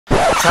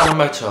سلام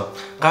بچه‌ها،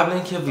 قبل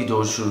اینکه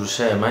ویدیو شروع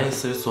شه من یه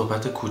سری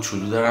صحبت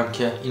کوچولو دارم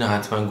که اینو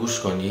حتما گوش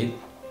کنید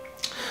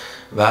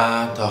و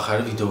تا آخر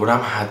ویدیو رو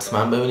هم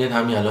حتما ببینید.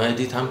 همین الان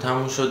ادیت هم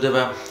تموم شده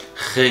و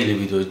خیلی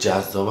ویدیو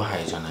جذاب و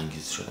هیجان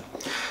انگیز شده.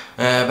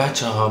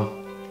 بچه‌ها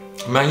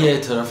من یه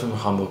اعترافی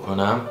میخوام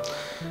بکنم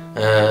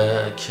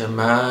که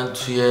من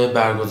توی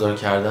برگزار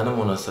کردن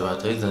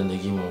مناسبت‌های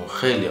زندگیمون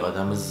خیلی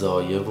آدم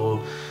ضایع و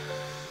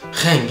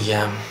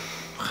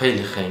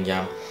خیلی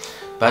خنگم.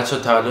 بچه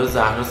تولد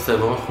زهرا 3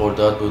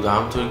 خرداد بود و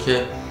همونطور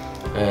که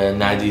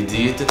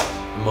ندیدید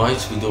ما هیچ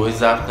ویدئویی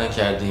ضبط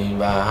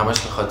نکردیم و همش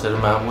به خاطر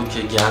من بود که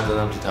گند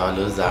دادم تو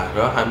تولد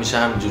زهرا. همیشه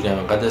همینجوری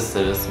انقدر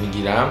استرس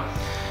میگیرم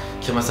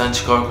که مثلا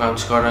چیکار کنم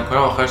چیکار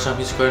نکنم، آخرش هم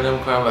هیچ کاری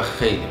نمیکنم و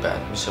خیلی بد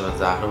میشه و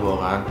زهرا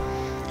واقعا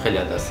خیلی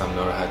از دستم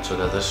ناراحت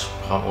شد. ازش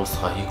میخوام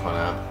عذرخواهی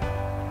کنم،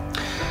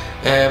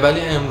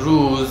 ولی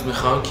امروز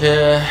میخوام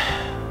که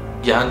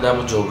گندم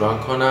رو جبران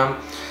کنم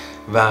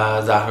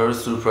و زهرا رو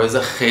سورپرایز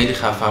خیلی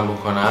خفن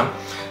بکنم.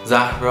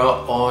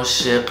 زهرا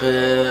عاشق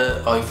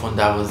آیفون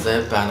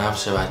 12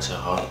 بنفش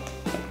بچه‌ها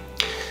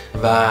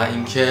و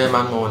اینکه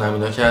من مامانم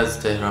اینا که از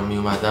تهران می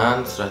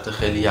اومدن صورت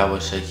خیلی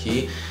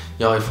یواشکی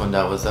یه آیفون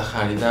 12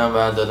 خریدم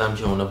و دادم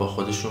که اونا با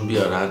خودشون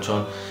بیارن،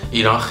 چون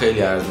ایران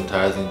خیلی ارزون تر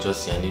از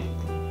اینجاست. یعنی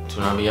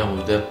میتونم بگم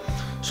حدود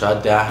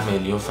شاید 10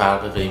 میلیون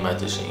فرق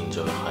قیمتش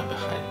اینجا بخوایم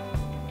بخریم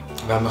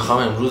و میخوام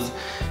امروز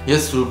یه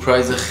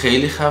سورپرایز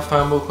خیلی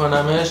خفن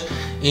بکنمش.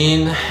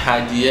 این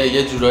هدیه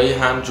یه جورایی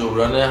هم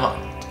جبران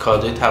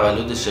کادوی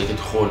تولدشه که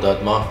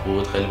خرداد ماه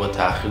بود، خیلی با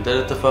تأخیر در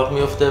اتفاق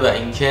میفته و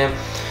اینکه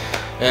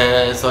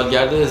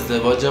سالگرد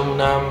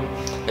ازدواجمونم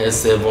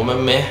 3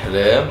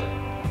 مهره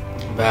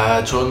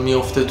و چون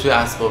میفته توی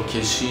اسباب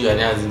کشی،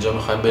 یعنی از اینجا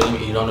میخوایم بریم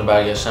ایران و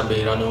برگشتن به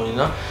ایران و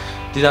اینا،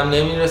 دیدم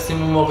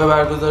نمیرسیم اون موقع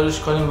برگزارش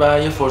کنیم و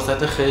یه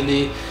فرصت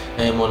خیلی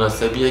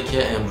مناسبیه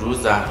که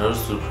امروز زهرا رو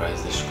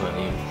سورپرایزش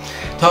کنیم.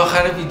 تا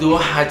آخر ویدیو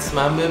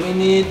حتما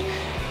ببینید،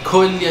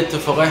 کلی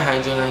اتفاقای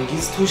هیجان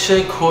انگیز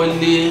توشه،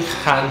 کلی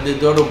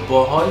خنده‌دار و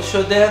باحال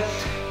شده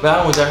و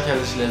امیدوارم که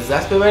ازش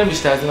لذت ببریم.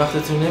 بیشتر از این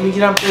وقتتون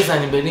نمیگیرم،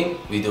 بزنیم بریم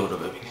ویدیو رو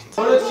ببینید.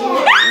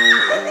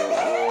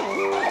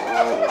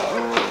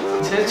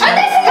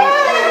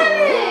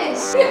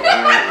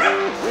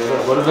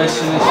 برو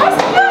بشینش.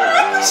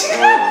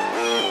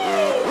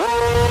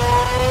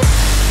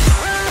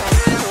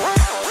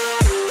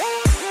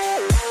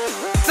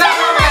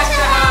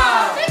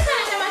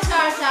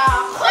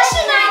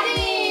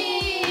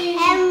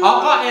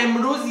 آقا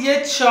امروز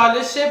یه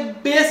چالش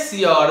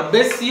بسیار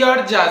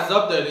بسیار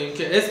جذاب داریم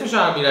که اسمش هم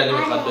امیرعلی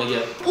میخواد بگه.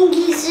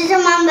 انگلیسیشو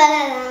من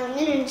بلدم،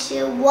 میدونی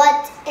چیه؟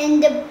 What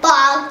in the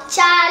box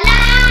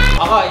challenge.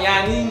 آقا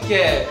یعنی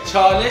اینکه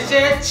چالش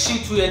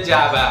چی توی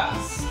جعبه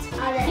است؟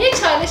 آره. یه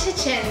چالش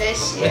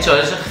چندشیه. یه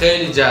چالش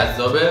خیلی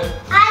جذابه.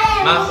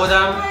 من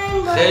خودم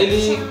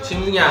خیلی چی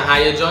میگن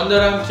هیجان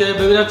دارم که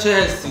ببینم چه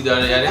حسی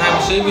داره. یعنی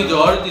همیشه این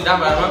ویدیوها رو دیدم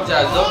برام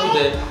جذاب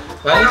بوده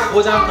ولی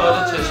خودم تا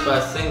حالا چشم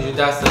بسته اینجوری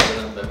دست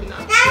نزدم ببینم.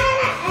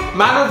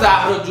 من و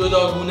زهرا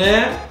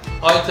جداگونه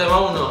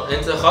آیتمامون رو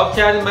انتخاب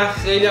کردیم. من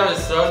خیلی هم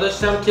اصرار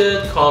داشتم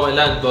که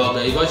کاملا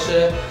واقعی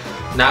باشه،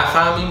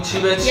 نفهمیم چی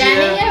به چیه.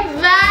 یعنی یه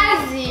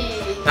وضعی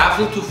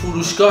رفتیم تو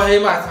فروشگاه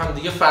هی از هم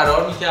دیگه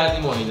فرار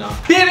میکردیم و اینا.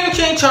 بریم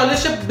که این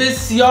چالش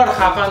بسیار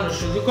خفن رو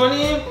شروع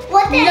کنیم.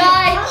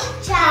 لایک،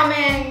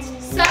 کامنت،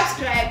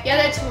 سابسکرایب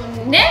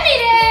یادتون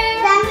نمیره.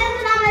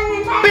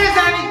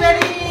 بزنید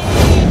بریم.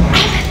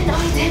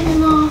 آیتم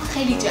ما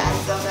خیلی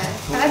جذابه،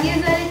 فقط یه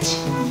ذره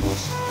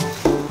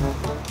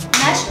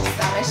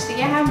نشستمش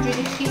دیگه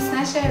همجوری خیس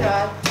نشه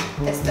راحت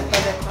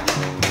استفاده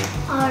کنیم.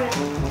 آره.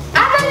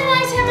 اولین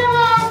آیتم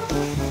ما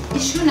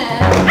ایشونه.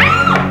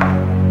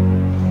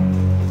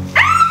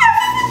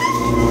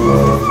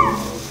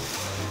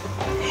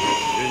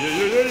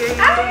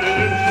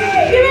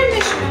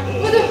 ببینشونه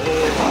بودو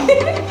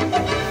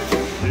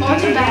ما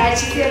تو به هر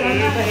چیزی الان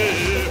نباید.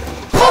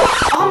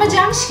 خب آقا ما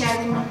جمعش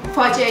کردیم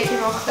فاجعه‌ای که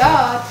رخ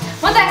داد.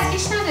 ما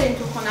دستکش نداریم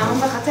تو خونمون،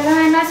 به خاطر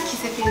همین از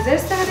کیسه فریزر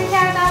استفاده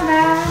کردم و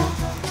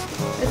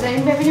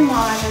بذاریم ببینیم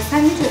محمد حسن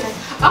میتونه.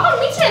 آقا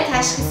میتونه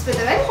تشخیص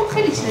بده ولی خب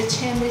خیلی چیز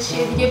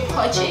چندشیه دیگه.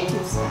 پاچه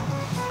گوسفند.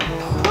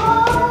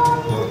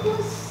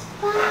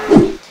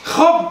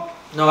 خب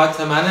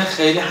نوبت منه،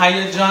 خیلی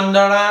هیجان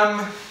دارم.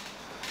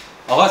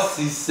 آقا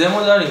سیستم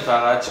رو داریم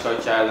فقط چیکار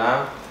کردم؟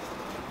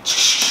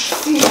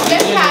 سیستم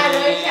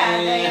طراحی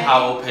کرده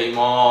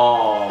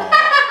هواپیما.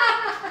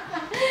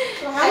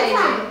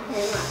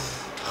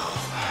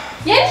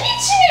 یعنی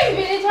هیچی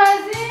نمیبینی تو از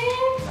این؟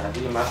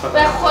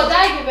 به خدا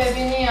اگه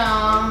ببینی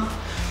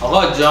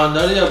آقا جان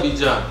داره یا بی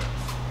جان؟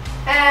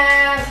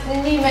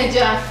 نیمه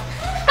جان.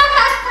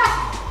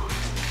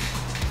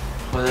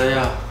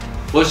 خدایا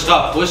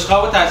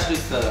بشقاب رو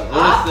تشخیص دادم،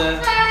 درسته؟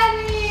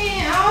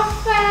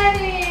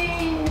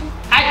 آفرین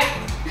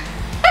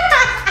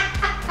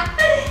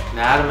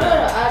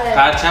نرمه.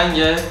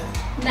 خرچنگه؟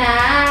 نه.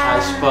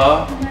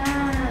 اشپا؟ نه.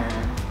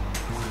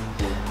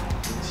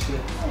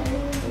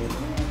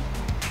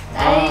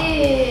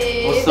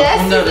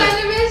 استخون داره. دستی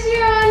زنی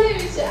بشی حالی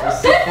میشه.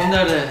 استخون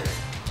داره.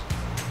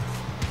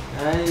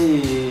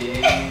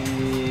 ای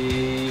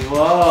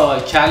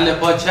وای کله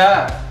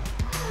پاچه.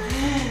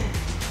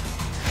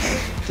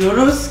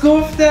 درست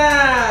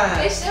گفتم.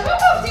 اشتباه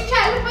گفتی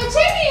کله پاچه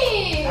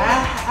نیست.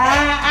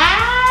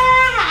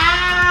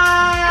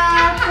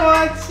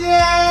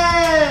 پاچه.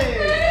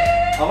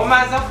 آقا من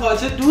اصلا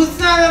پاچه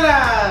دوست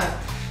ندارم.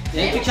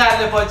 یعنی تو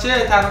کله پاچه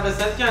تنها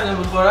قسمتی که من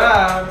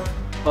نمیخورم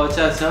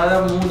پاچه است.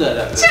 چقدر مو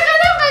داره.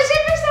 چقدر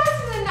قشنگ بهش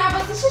دست بزن.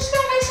 نوازشش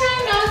کن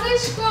قشنگ،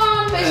 نازش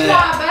کن، بهش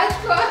محبت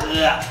کن.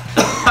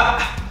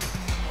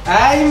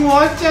 ای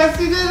موها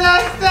چسبیده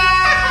دستم.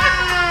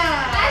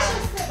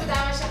 نشسته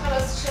بودمش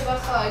خلاصشو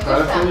بخوای.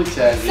 کار خوبی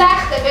کردی.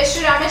 سخته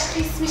بشورمش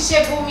خیس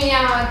میشه بو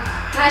میاد.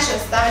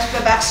 نشستمش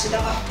ببخشید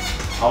آقا.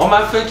 آقا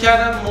من فکر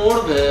کردم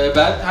مرغه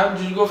بعد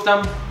همینجوری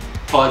گفتم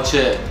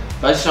پاچه.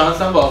 بعد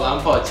شانسم واقعا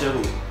پاچه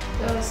بود.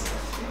 درست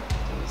گفتی.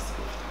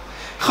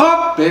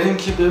 خب بریم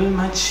که ببین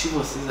من چی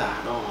واسه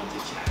زهرا آماده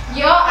کردم.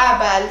 یا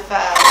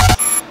ابوالفضل.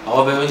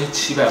 آقا ببینید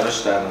چی براش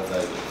در نظر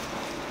گرفتم.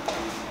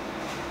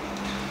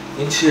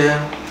 این چیه؟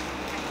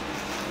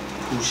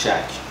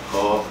 پوشک.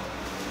 خب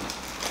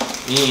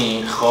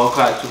این خاک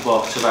رو از تو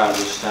باغچه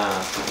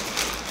برداشتم.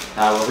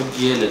 در واقع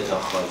گله تا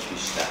خاک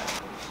بیشتر.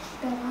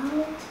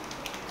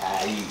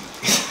 ای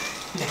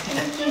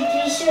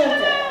پیپی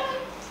شده.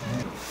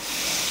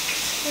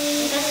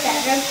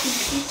 زهرا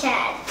پیپی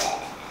کرده.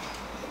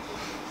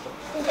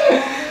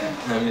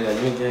 امیدورام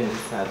میگه این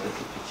سرده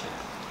پیپی کرد.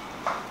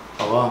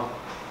 آقا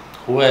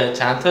خوبه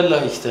چند تا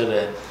لایک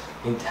داره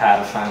این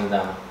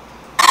ترفندم.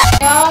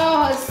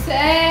 یا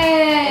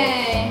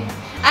حسین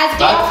از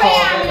قیافه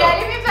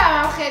امیدورام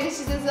میفهمم خیلی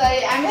چیز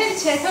زایی. امیدورام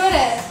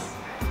چطوره؟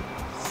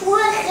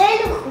 خوبه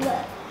خیلی خوبه.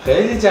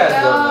 خیلی یا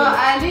جذابه.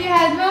 علی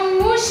حتما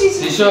موشی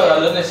چی شد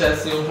حالا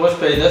نشستی اون پشت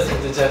پیداست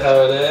اینجا چه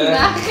خبره؟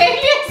 نه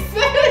خیلی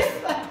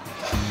استرسم.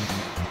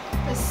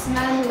 بسم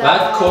الله.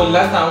 بعد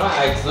کلا تمام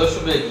عکساشو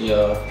بگی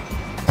یا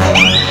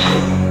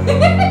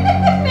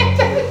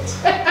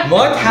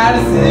ما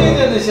ترسیدیم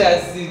اینجا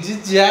نشستی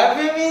چی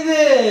جعبه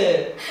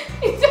میده.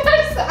 این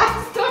ترس از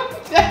تو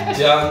میده.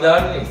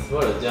 جاندار نیست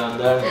برو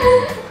جاندار نیست.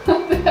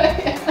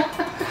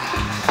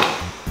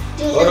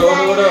 برو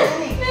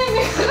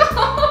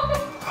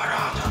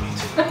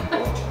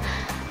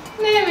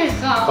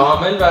نمیخوام.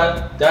 کامل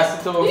بعد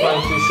دستتو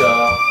بکنی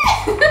توشا.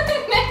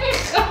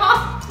 نمیخوام.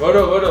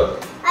 برو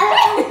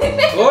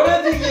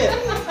دیگه.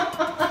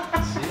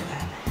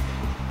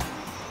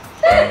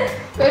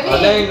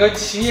 حالا انگار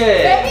چیه؟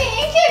 ببین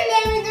این که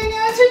نمیدونی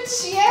اون تو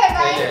چیه و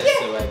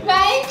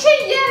اینکه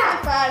یه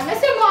نفر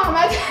مثل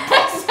محمد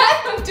حسن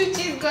اون تو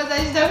چیز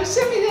گذاشته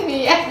باشه میدونی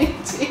یعنی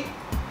چی؟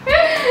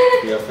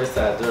 قیافه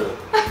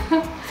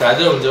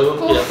صدر اونجا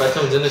بود قیافت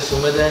اونجا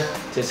نشون بده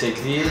چه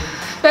شکلی؟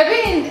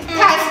 ببین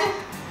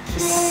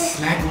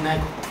نگو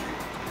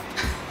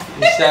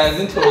بیشتر از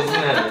این توضیح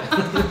نده.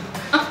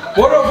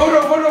 برو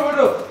فکر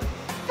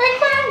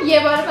کنم یه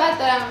بار بعد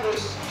دارم روش.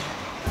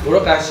 برو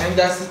قشنگ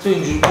دستتو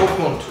اینجوری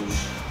بکن توش.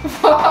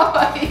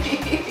 وقتی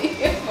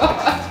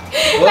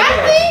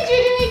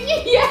اینجوری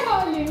میگی یه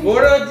حالی میشه.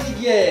 برو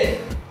دیگه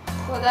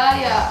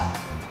خدایا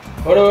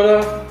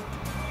برو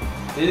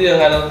دیدی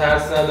الان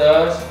ترس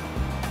نداشت؟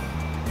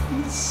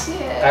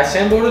 چیه؟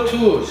 قشنگ برو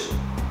توش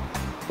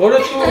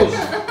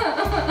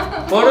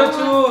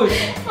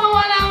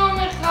مامانمو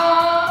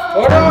میخوام.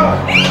 برو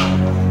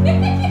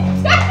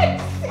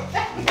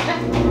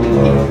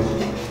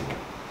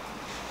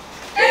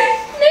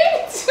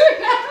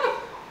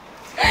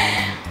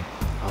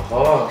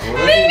آقا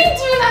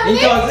نمیتونم. این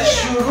تازه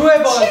شروع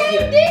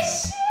بازیه.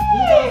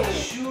 این تازه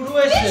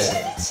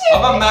شروعشه.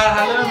 آقا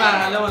مرحله به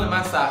مرحله مال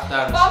من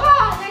سخت‌تر میشه. بابا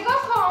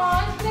نگاه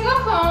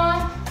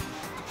کن.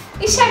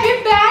 این شبیه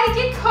برگ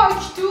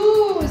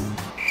کاکتوس.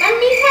 من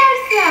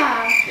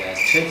میترسم.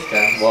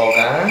 گرچکتم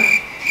واقعا؟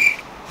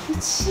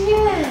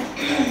 چیه؟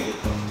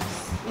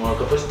 مرغ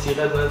پشت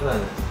تیغت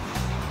نزنه.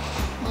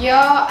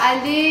 یا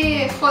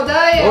علی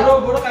خدایا.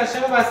 برو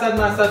قشنگ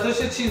وسطش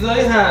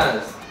چیزایی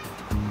هست.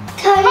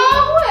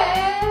 کاهوه.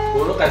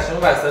 برو قشنگ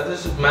وسطش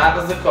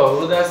مغز کاهو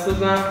رو دست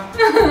بزن.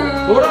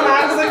 برو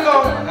مغز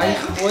کاهو. ای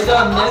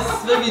خدا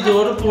نصف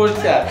ویدئو رو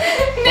پورت کرد.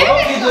 بابا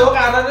ویدئو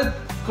قراره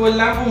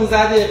کلا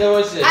 15 دقیقه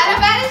باشه.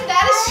 الان برش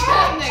درش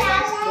کن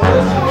نگاه.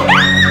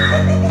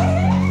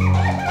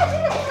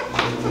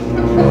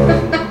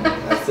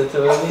 دستتو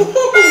ببین.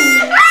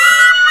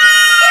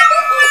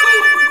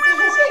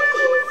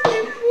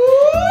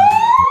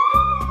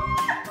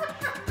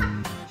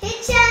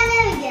 هیچی هم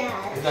نمیگم.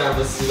 میدونم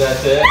به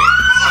صورته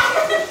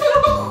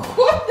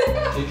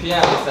پیپی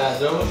هم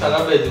صدرامون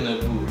فقط بدون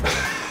بو.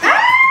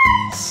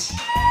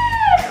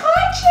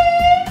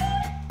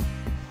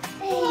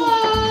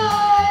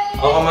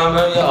 آقا من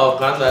برم یه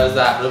آبقند برای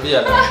زهرا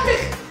بیارم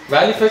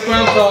ولی فکر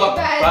کنم تا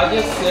بعد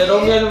یه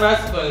سرم بیاریم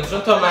وصل کنیم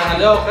چون تا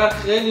مرحله آخر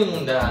خیلی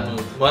مونده هنوز.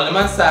 مال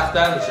من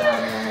سخت‌تر میشه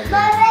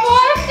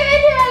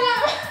خیلی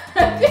الان.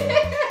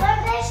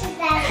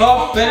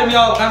 خب بریم یه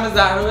آبقند به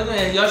زهرا بدیم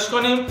احیاش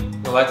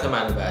کنیم. نوبت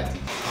منو بعدی.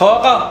 خب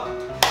آقا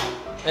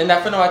این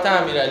دفعه نوبت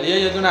امیرعلیه.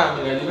 یه دونه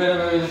امیرعلی بره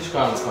ببینیم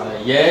چیکار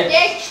میکنه.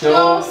 1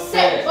 2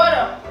 3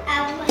 برو.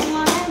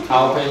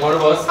 هواپیما رو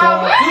باز کن.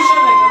 توشو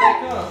نگاه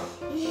کن.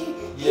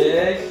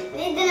 یک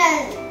میدونم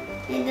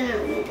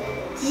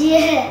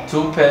چیه؟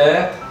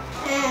 توپه؟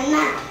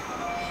 نه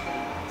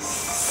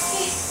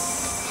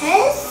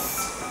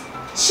حس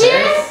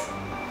چیه؟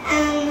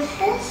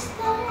 حس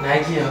داره؟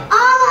 نگی ها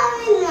من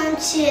میدونم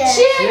چیه؟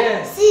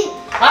 سیب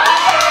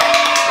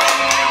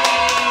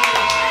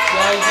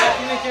جایزت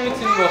اینه که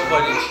میتونی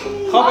بخوری.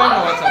 خب بریم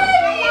نوبت من.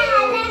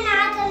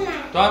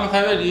 تو هم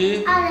میخوای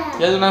بری؟ آره.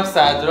 یه دونم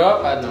صدرا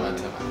بعد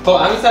نوبت من. خب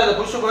همین صدرا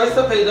پشت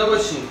بایستا پیدا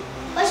باشی.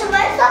 بایستا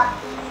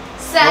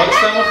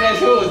باکسمو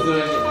خیلی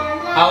بزرگه.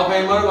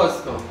 هواپیما رو باز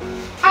کن.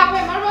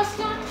 هواپیما رو باز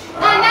کن؟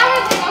 نه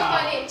نباید نگاه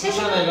کنی.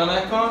 چشو نگاه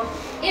نکن.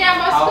 اینم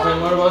باز کن.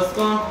 هواپیما رو باز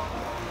کن.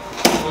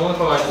 مامان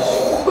کمک کن.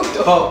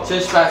 خب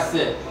چشم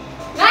بسته.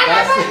 نه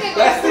نباید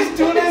نگاه دستش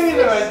تو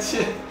نمیره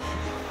بچه.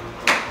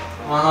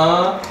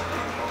 آها.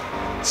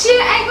 چیه ای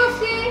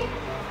گفتی؟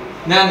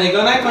 نه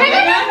نگاه نکن.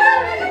 نگاه نکن.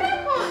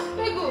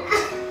 بگو.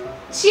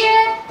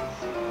 چیه؟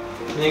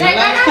 نگاه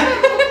نکن.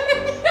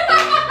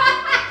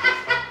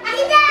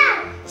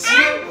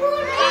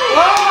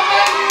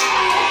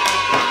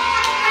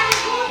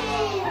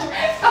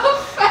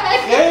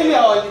 خیلی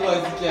عالی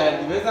بازی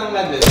کردی. بزن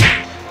بده.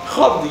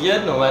 خب دیگه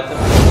نوبت من.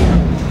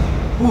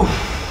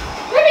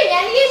 ببین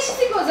یعنی یه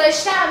چیزی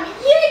گذاشتم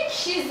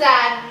یک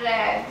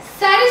ذره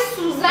سر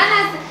سوزن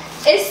از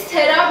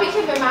اضطرابی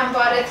که به من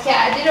وارد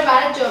کردی رو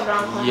برای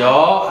جبران کنم.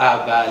 یا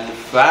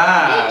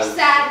ابوالفضل. یک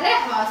ذره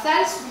ها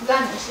سر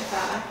سوزن میشه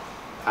فقط.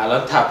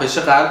 الان تپش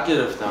قلب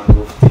گرفتم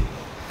گفتی.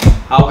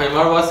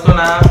 هواپیما رو باز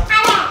کنم.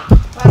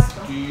 باز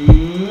کن.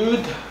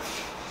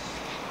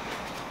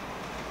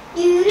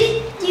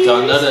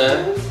 جان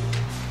داره؟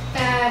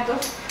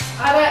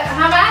 آره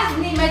همه از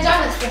نیمه جان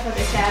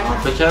استفاده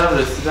کردم. فکر کردم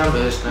رسیدم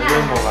بهش نگه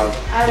موقع.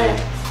 آره.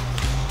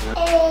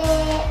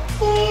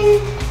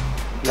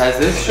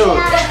 لذت شد.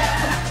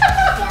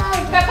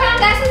 بپرم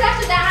دست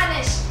تو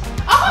دهنش.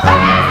 آقا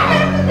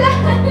بپرم تو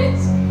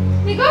دهنش.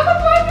 نگاه کن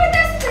پاک به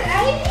دست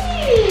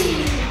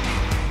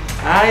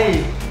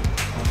ای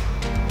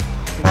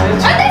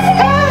دست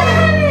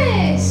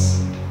دهنش.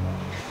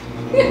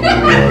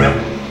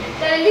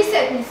 داره لیست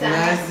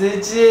میزنه.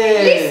 لذجه.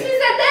 لیست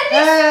میزنه.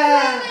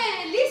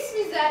 لیست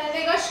میزنه.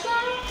 نگاش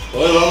کن.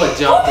 اوه بابا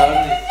جامدار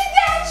نیست.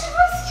 دهنش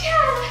باز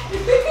کرد.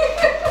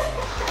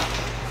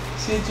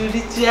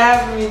 چجوری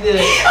جب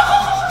میده؟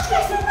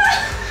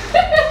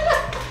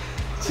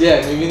 چیه؟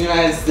 میبینی من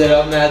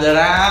استراب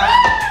ندارم؟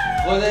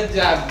 خودت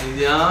جب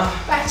میدی ها؟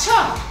 بچه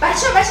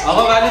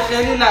آقا ولی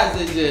خیلی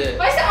لذجه.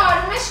 باید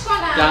آرومش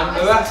کنم.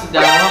 ببخشید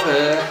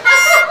دماغه؟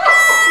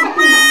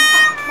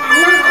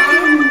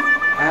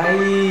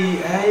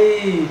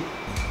 ای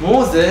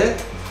موزه؟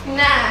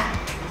 نه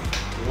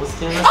موز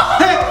که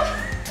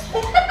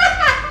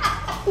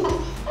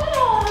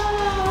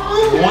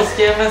موز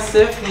که من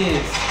صفر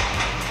نیست.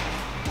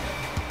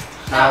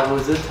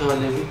 خربوزه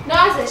طالبی.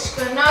 نازش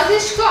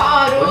کن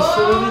آروم.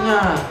 بایستا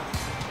ببینم.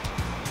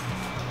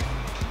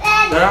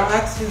 دارم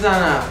حدس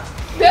میزنم.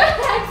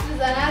 حدس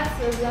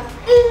بزن.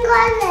 این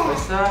گله.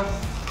 بایستا.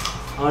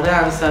 آره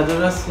همین صدا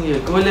راست میگه.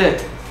 گله.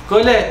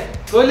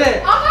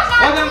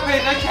 خودم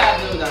پیدا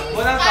کرده بودم.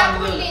 خودم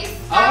فهمیده بودم.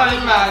 آقا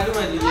این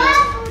معلومه دیگه.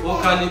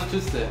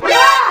 اوکالیپتوسه.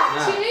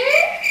 نه. چی؟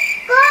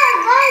 گل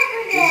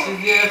یه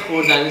چیزی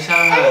خوردنیش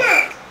هم هست. بگو.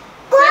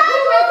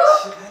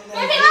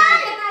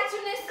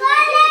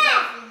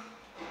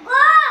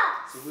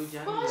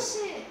 ببین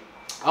باشه.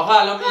 آقا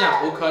الان میگم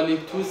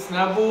اوکالیپتوس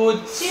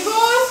نبود. چی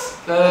بود؟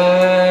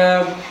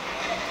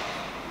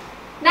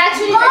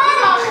 نتونی بگی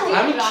ماختی.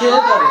 همین که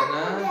داره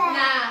نه؟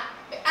 نه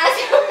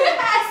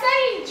اصلا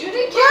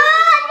اینجوری که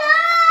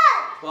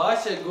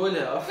باشه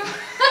گله آفرین.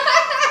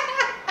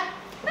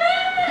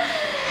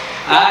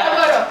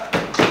 برو.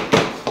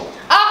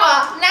 آقا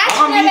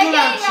نتونه بگه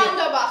ایران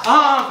دو باخت.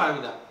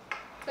 فهمیدم.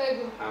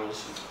 بگو. همون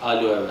شد.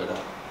 آلوه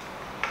برام.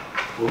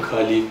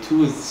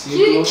 اوکالیپتوس کی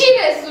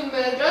رسون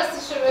بهت؟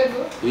 راستشو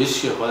بگو.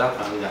 هیچ که خودم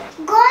فهمیدم.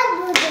 گل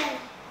بوده.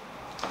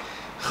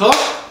 خب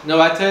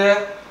نوبت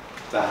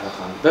زهرا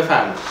خانم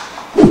بفرمایید.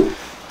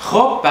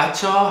 خب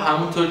بچه‌ها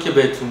همونطور که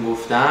بهتون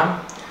گفتم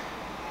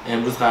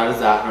امروز قرار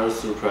زهرا رو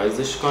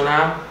سورپرایزش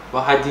کنم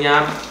با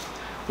هدیه‌ام.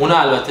 اونو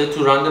البته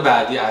تو راند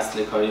بعدی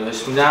اصل کاری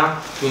بهش میدم.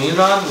 تو این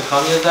راند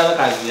میخوام یه ذره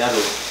قضیه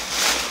رو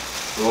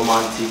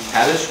رومانتیک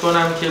ترش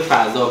کنم که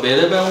فضا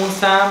بره به اون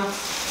سمت.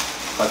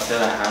 خاطر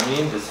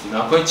همین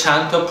رسیدم کنید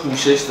چند تا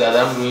پوشش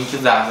زدم روی اینکه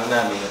زهرا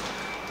نمیره.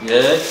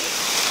 1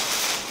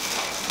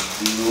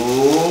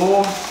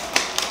 2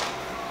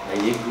 و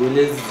یه گل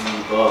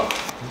زیبا.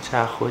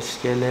 چه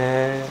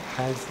خوشگله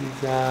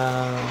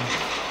عزیزم.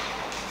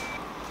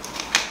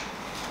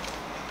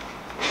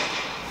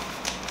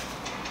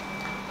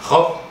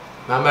 خب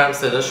من برم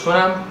صداش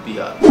کنم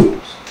بیاد.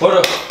 برو.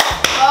 آی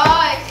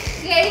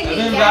خیلی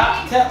ببین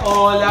وقت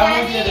عالم رو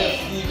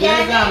گرفتی.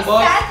 بزن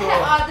باز تو.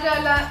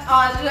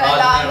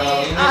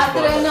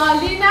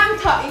 آدرنالینم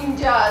تا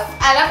اینجاست.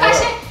 الان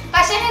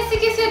قشنگ حسی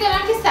کسی رو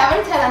دارم که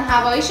سوار ترن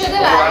هوایی شده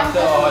و وقت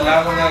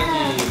عالم رو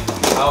نگیر.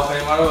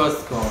 هواپیما رو باز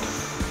کن.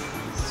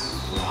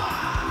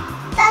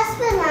 دست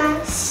به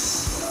من.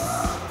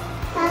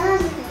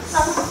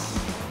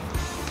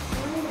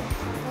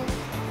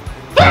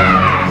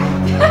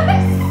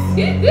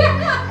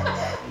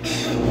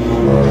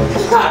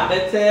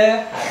 البته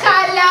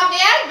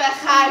خلاقیت به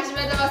خرج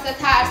بده واسه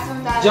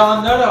ترسوندن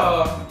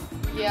جاندارا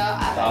یا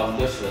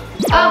تابلو شد.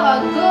 آقا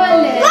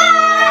گله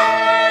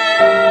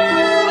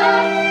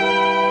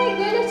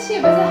گله چیه؟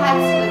 بذار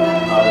حدس بزن.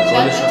 آره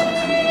گله شد.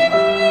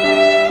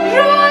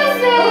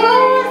 روزه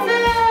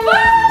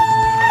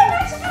وای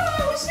بچه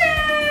باهوشه.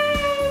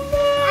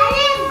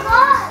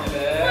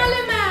 مال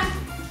من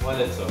مال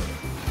تو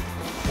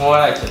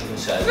مبارکت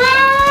میشه.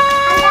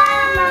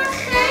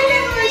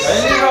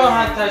 خیلی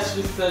راحت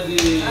تشخیص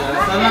دادی.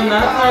 اصلا هم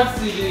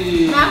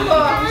نترسیدی. من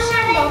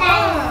باهوشم بابا.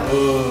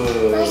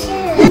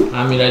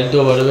 امیرعلی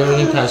دوباره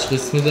ببینیم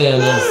تشخیص میده یا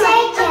نه. من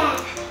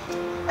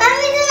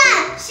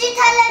میدونم 30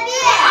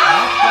 طلبیه.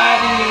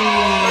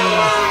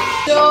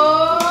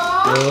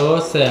 دو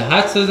سه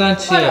حدس بزن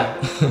چیه؟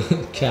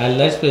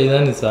 کلش پیدا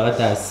نیست فقط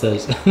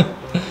دستاش.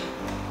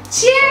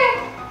 چیه؟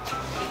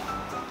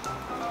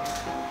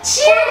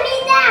 چیه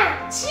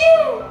میدم؟ چیه؟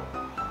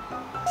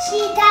 30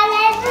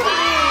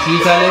 طلبیه. 30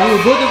 طلبی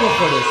بودو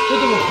بخورش.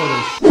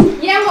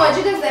 یه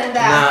موجود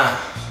زنده. نه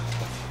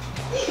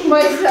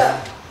وایسا.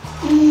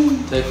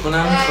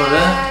 تکونم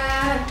میخوره؟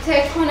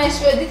 تکونش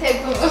بدی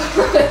تکون.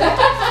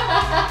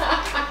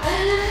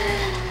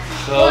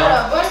 برو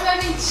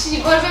ببین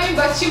چی، برو ببین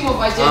با چی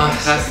مواجه میشی.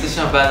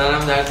 خستشم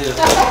بدنم درد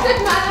گرفته.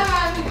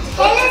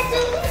 خیلی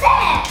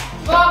سوزه.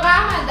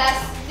 واقعا من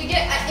دست دیگه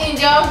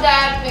اینجا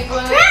درد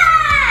میکنه.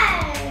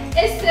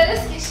 استرس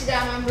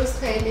کشیدم امروز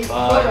خیلی.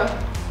 برو.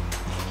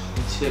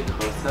 این چیه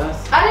کاسه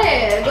است؟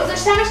 آره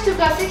گذاشتمش تو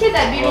کاسه که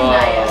در بیرون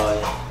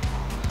نیاد.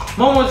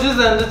 ما موجود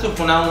زنده تو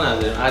خونمون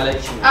نداریم.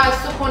 الکی از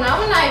تو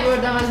خونمون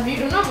نیوردم، از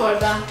بیرون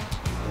آوردم.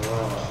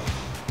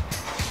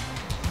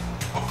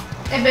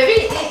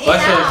 ببین این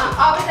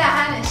آب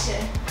دهنشه.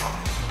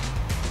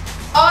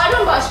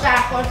 آروم باش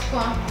برخورد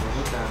کن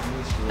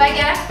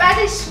وگرنه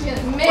بعدش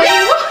میاد. میمون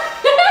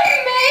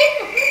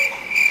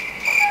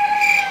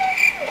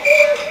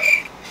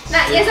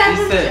نه یه ذره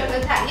برو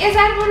جلوتر، یه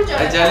ذره برو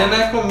جلوتر. عجله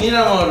نکن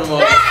میرم آروم.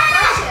 باشه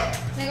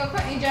نگاه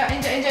کن اینجا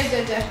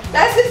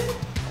دست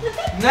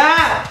نه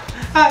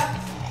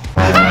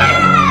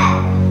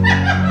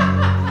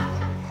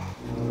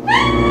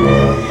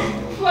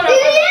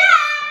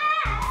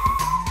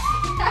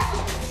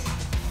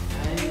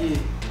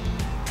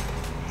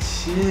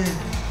چیه؟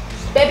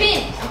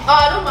 ببین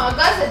آروم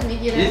گازت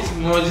میگیره. هیچ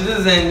موجود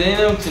زنده ای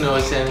نمیتونه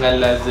باشه اینقدر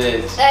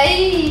لزج.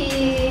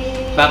 ای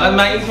فقط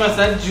مگه اینکه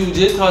مثلا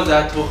جوجه تازه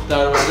از تخم در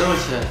اومده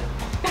باشه.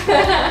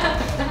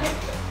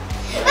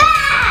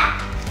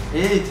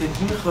 ای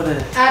تکون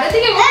میخوره. آره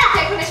دیگه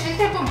تکونش بدی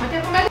تکون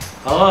بده.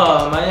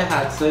 آقا من یه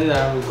حدسایی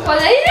دارم میزنم.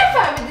 خدایی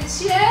نفهمیدی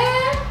چیه؟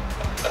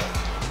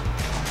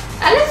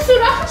 الان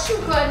سوراخش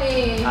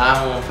میکنی.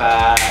 همون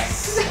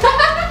پس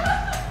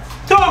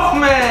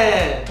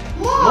تخمه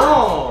مو.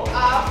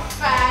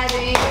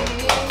 آفرین.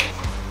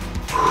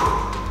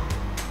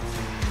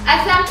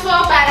 اصلا تو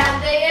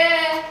برنده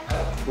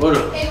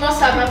برو این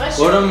مسابقه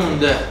شدی. برو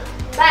مونده.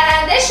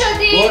 برنده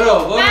شدی.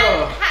 برو من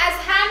از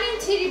همین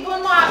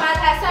تریبون محمد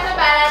حسن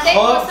برنده این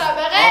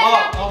مسابقه. آقا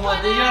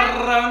آماده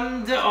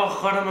راند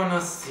آخر من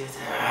هستید.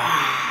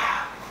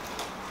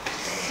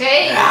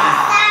 خیلی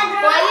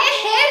با یه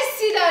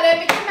حرسی داره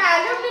میگه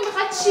معلوم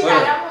نمیخواد چی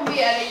برامون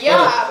بیاره. یا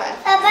اول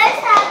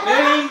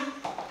ببین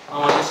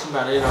آمادهشیم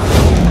برای راند.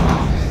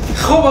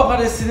 خب آقا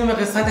رسیدیم به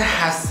قسمت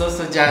حساس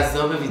و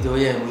جذاب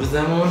ویدئوی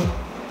امروزمون.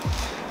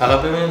 فقط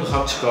ببینیم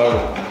میخوام چیکار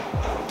بکنم.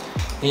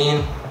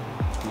 این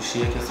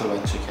گوشیه که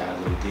صحبتشو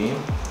کرده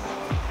بودیم.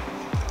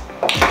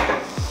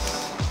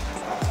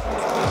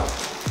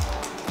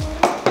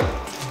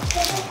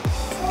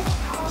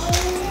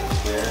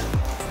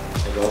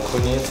 نگاه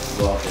کنید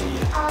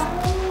واقعیه.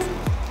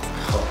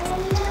 خب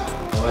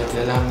باید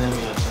دلم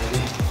نمیاد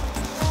ولی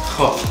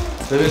خب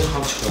ببین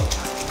میخوام چیکار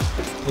کنم.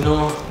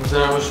 اینو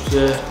میذارمش توی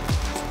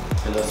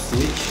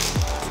پلاستیک،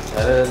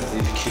 در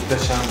زیپ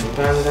کیفش هم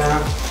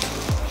میبندم،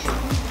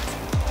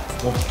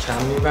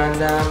 محکم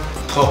میبندم.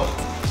 خب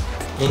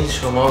این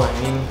شما و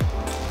این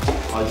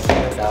آیفون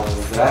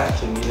 12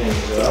 که میره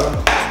اینجا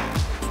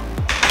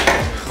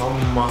میخوام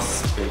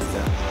ماست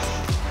بریزم.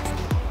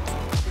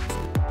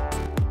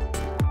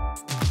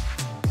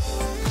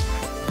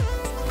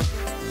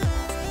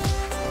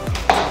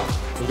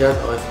 دیگه از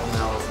آیفون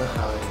 12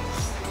 خبری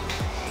نیست.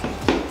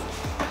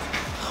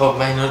 خب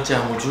من اینا رو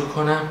جمع جور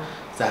کنم.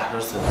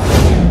 زهرا صدا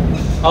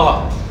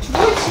آقا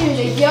چی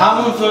میگه؟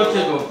 همونطور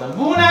که گفتم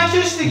بو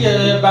نکش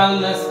دیگه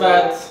بل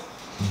نسبت.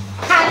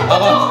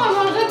 آقا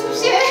مرغ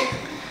توشه.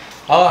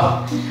 آقا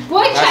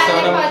بوی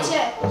کله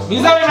پاچه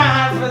میذاری من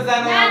حرف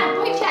بزنم؟ نه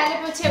بوی کله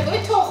پاچه، بوی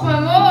تخم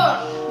مرغ،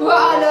 بوی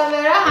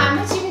آلوورا،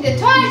 همه چی میده.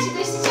 تو هرچی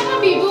داشتی چقدر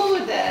بیبو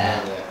بوده.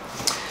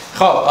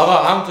 خب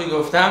آقا همونطور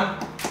گفتم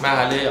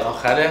مرحله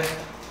آخره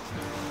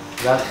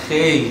و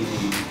خیلی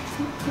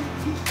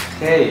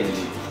خیلی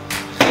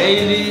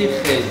خیلی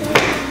خیلی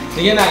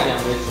دیگه نگم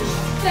بهتون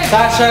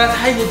سرشارت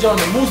هیجان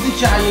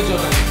موزیک هیجان.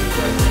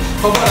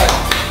 خب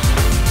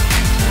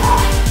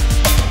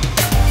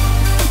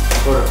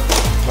برو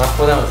من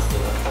خودم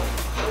استفاده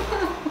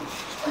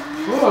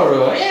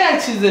برو این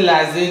چی چیز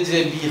لزج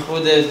بی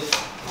خود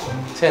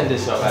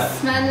چندشاور.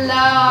 بسم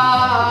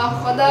الله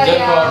خدایا.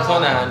 اینجا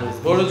کارتون هنوز.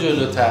 برو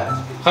جلوتر.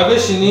 خواهی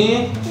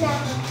بشینی؟ نه.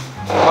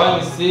 خواهی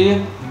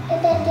میستی؟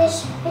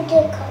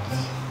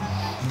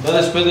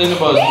 داداش بده اینو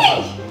بازی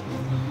کن.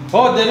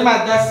 بابا داریم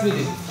از دست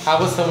میدیم.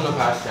 حواسمون رو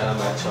پرت کردم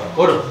بچه‌ها.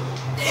 برو.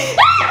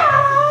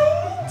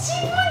 چی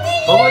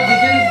بودی؟ بابا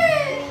دیگه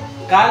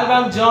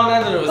قلبم جا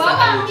نداره واسه بابا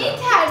خریدن.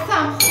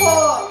 میترسم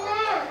خب.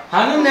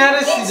 هنوز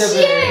نرسیده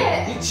چیه؟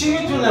 به. این چی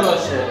میتونه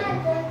باشه؟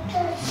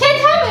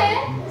 کتابه؟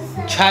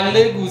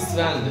 کله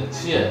گوسفنده.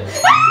 چیه؟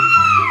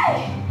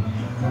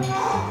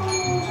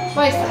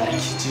 وایسا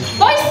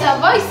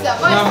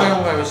من برم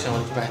اون بشم که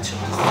بچه هست.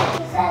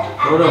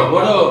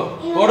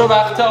 برو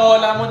وقت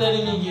عالمو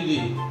داری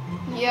میگیری.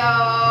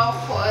 یا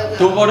خدا.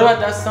 دوباره باید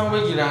دستمو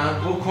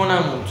بگیرم بکنم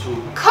اون تو.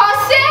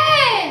 کاسه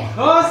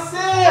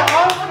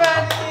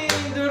آفرین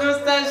درست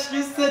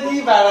تشخیص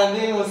دادی.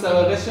 برنده این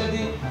مسابقه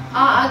شدی.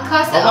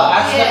 کاسه بابا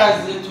اصل آبیه.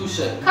 قضیه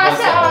توشه.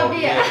 کاسه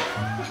آبیه.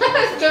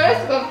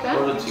 درست گفتم.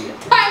 برو توی.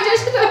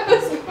 پنجاشو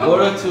درست گفتم.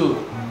 برو تو.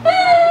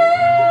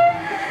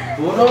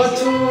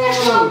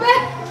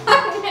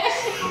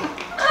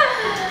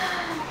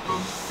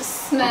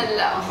 بسم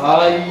الله.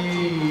 ای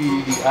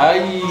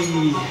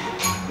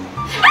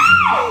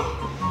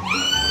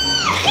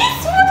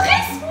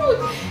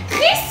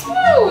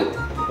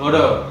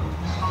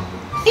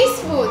خیس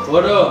بود.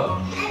 برو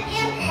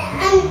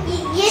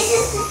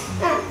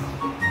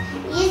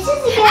یه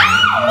چیزی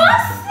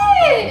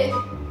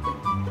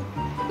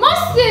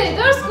ماسته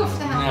درست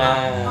گفتم.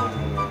 نه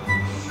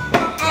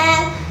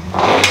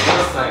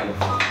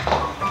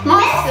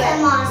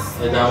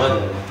ماست ادامه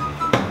داره.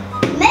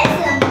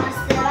 مثل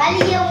ماسته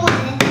ولی یه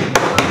مونه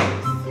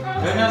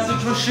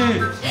بنفش کشی.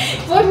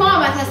 وای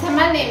محمد اصلا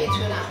من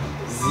نمیتونم.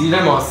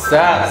 زیر ماسته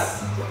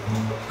است.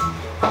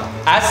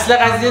 اصل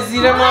قضیه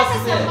زیر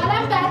ماسته.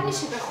 حالم بد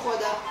میشه به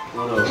خدا.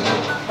 برو.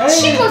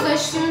 چی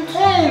گذاشتون؟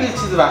 خیلی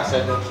چیز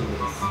وحشتناکی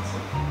نیست.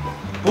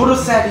 برو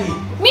سریع.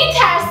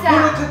 میترسم.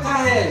 برو تو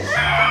تهش.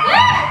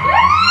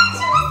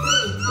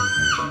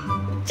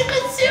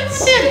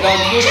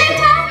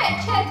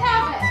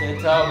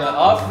 کتابه.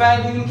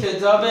 آفرین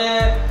کتاب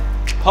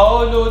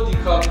پاولو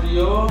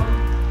دیکاپریو.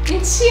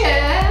 این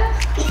چیه؟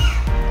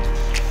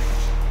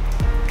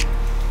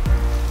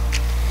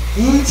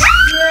 این چیه؟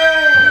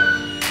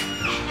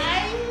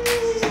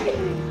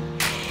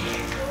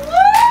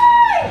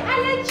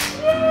 الان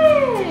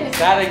چیه؟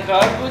 سر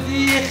کار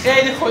بودی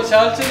خیلی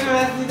خوشحال شدی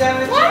من دیدم.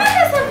 محمد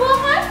اصلا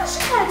واقعا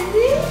خوشی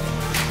خریدی؟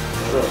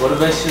 برو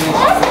بشینی.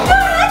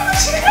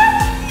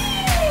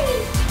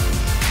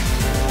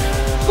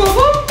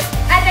 بابا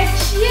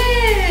الکیه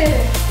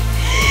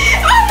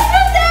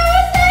آیفون 12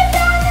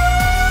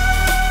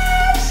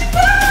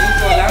 این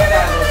کلم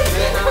در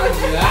راسته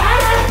همونجوره.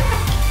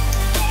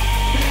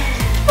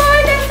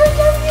 وای دستا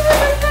کسی رو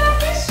بزنم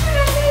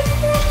بشونم.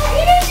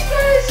 اینو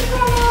چیکارش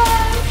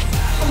کنم؟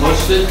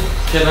 پشت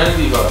کنار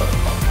دیوار.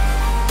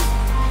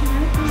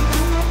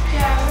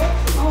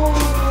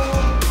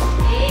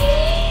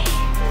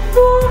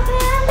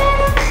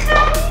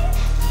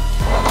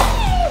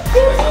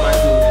 من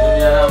دوربینو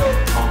بیارم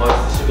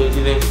آنباکسشو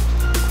بگیریم.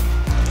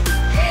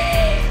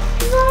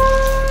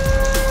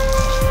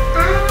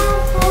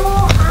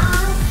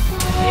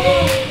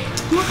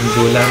 این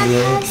دولم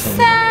بیاریم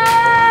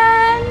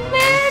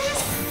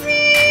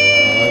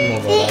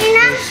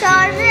اینم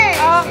شارژه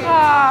آقا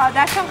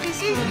دستم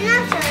خیسی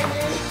اینم شارژه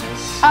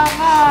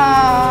آقا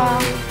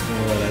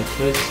مبارک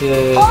باشه.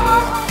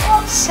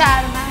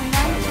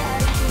 شرمندم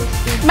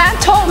من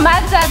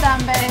تهمت زدم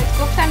بهت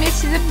گفتم یه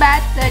چیز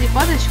بد داری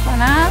بازش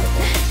کنم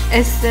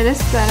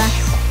استرس دارم.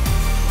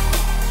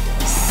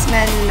 بسم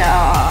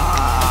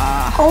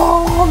الله.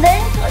 اوه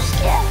بریم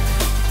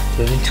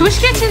توش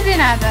که چیزی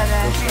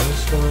نداره.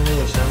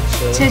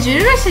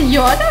 چجوری روشه؟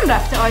 یادم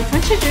رفته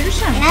آیفون چجوری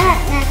روشه؟ نه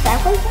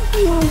سرکن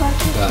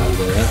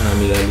بله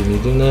امیرعلی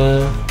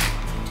میدونه.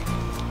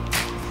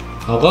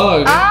 آقا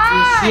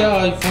گوشی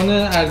آیفون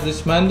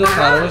ارزشمند رو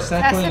خرابش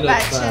نکنید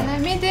دست بچه لطفا.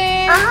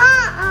 نمیدیم.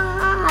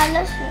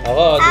 حالا شد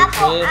آقا دکمه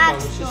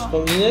خاموشش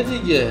کن. اینه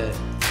دیگه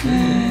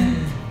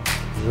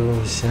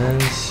روشن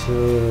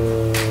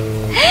شد.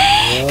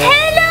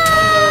 هلو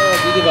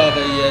دیدی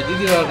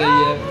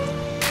واقعیه.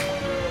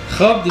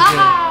 خب دیگه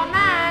آقا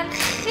من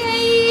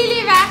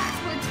خیلی وقت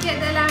بود که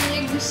دلم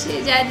یه گوشی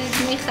جدید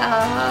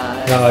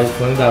میخواد.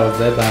 آیفون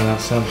 12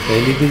 بنفشم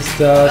خیلی دوست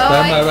داشت.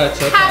 من برای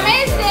بچه‌ها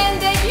همه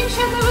زندگیم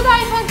شده بود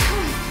آیفون.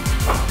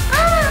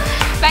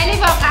 ولی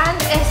واقعا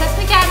احساس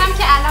میکردم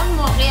که الان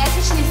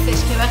موقعیتش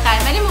نیستش که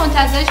بخریم ولی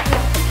منتظرش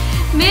بودم.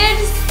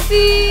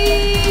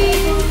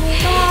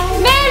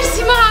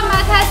 مرسی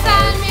محمد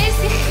حسن.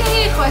 مرسی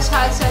خیلی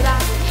خوشحال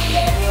شدم.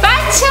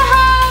 بچه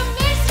ها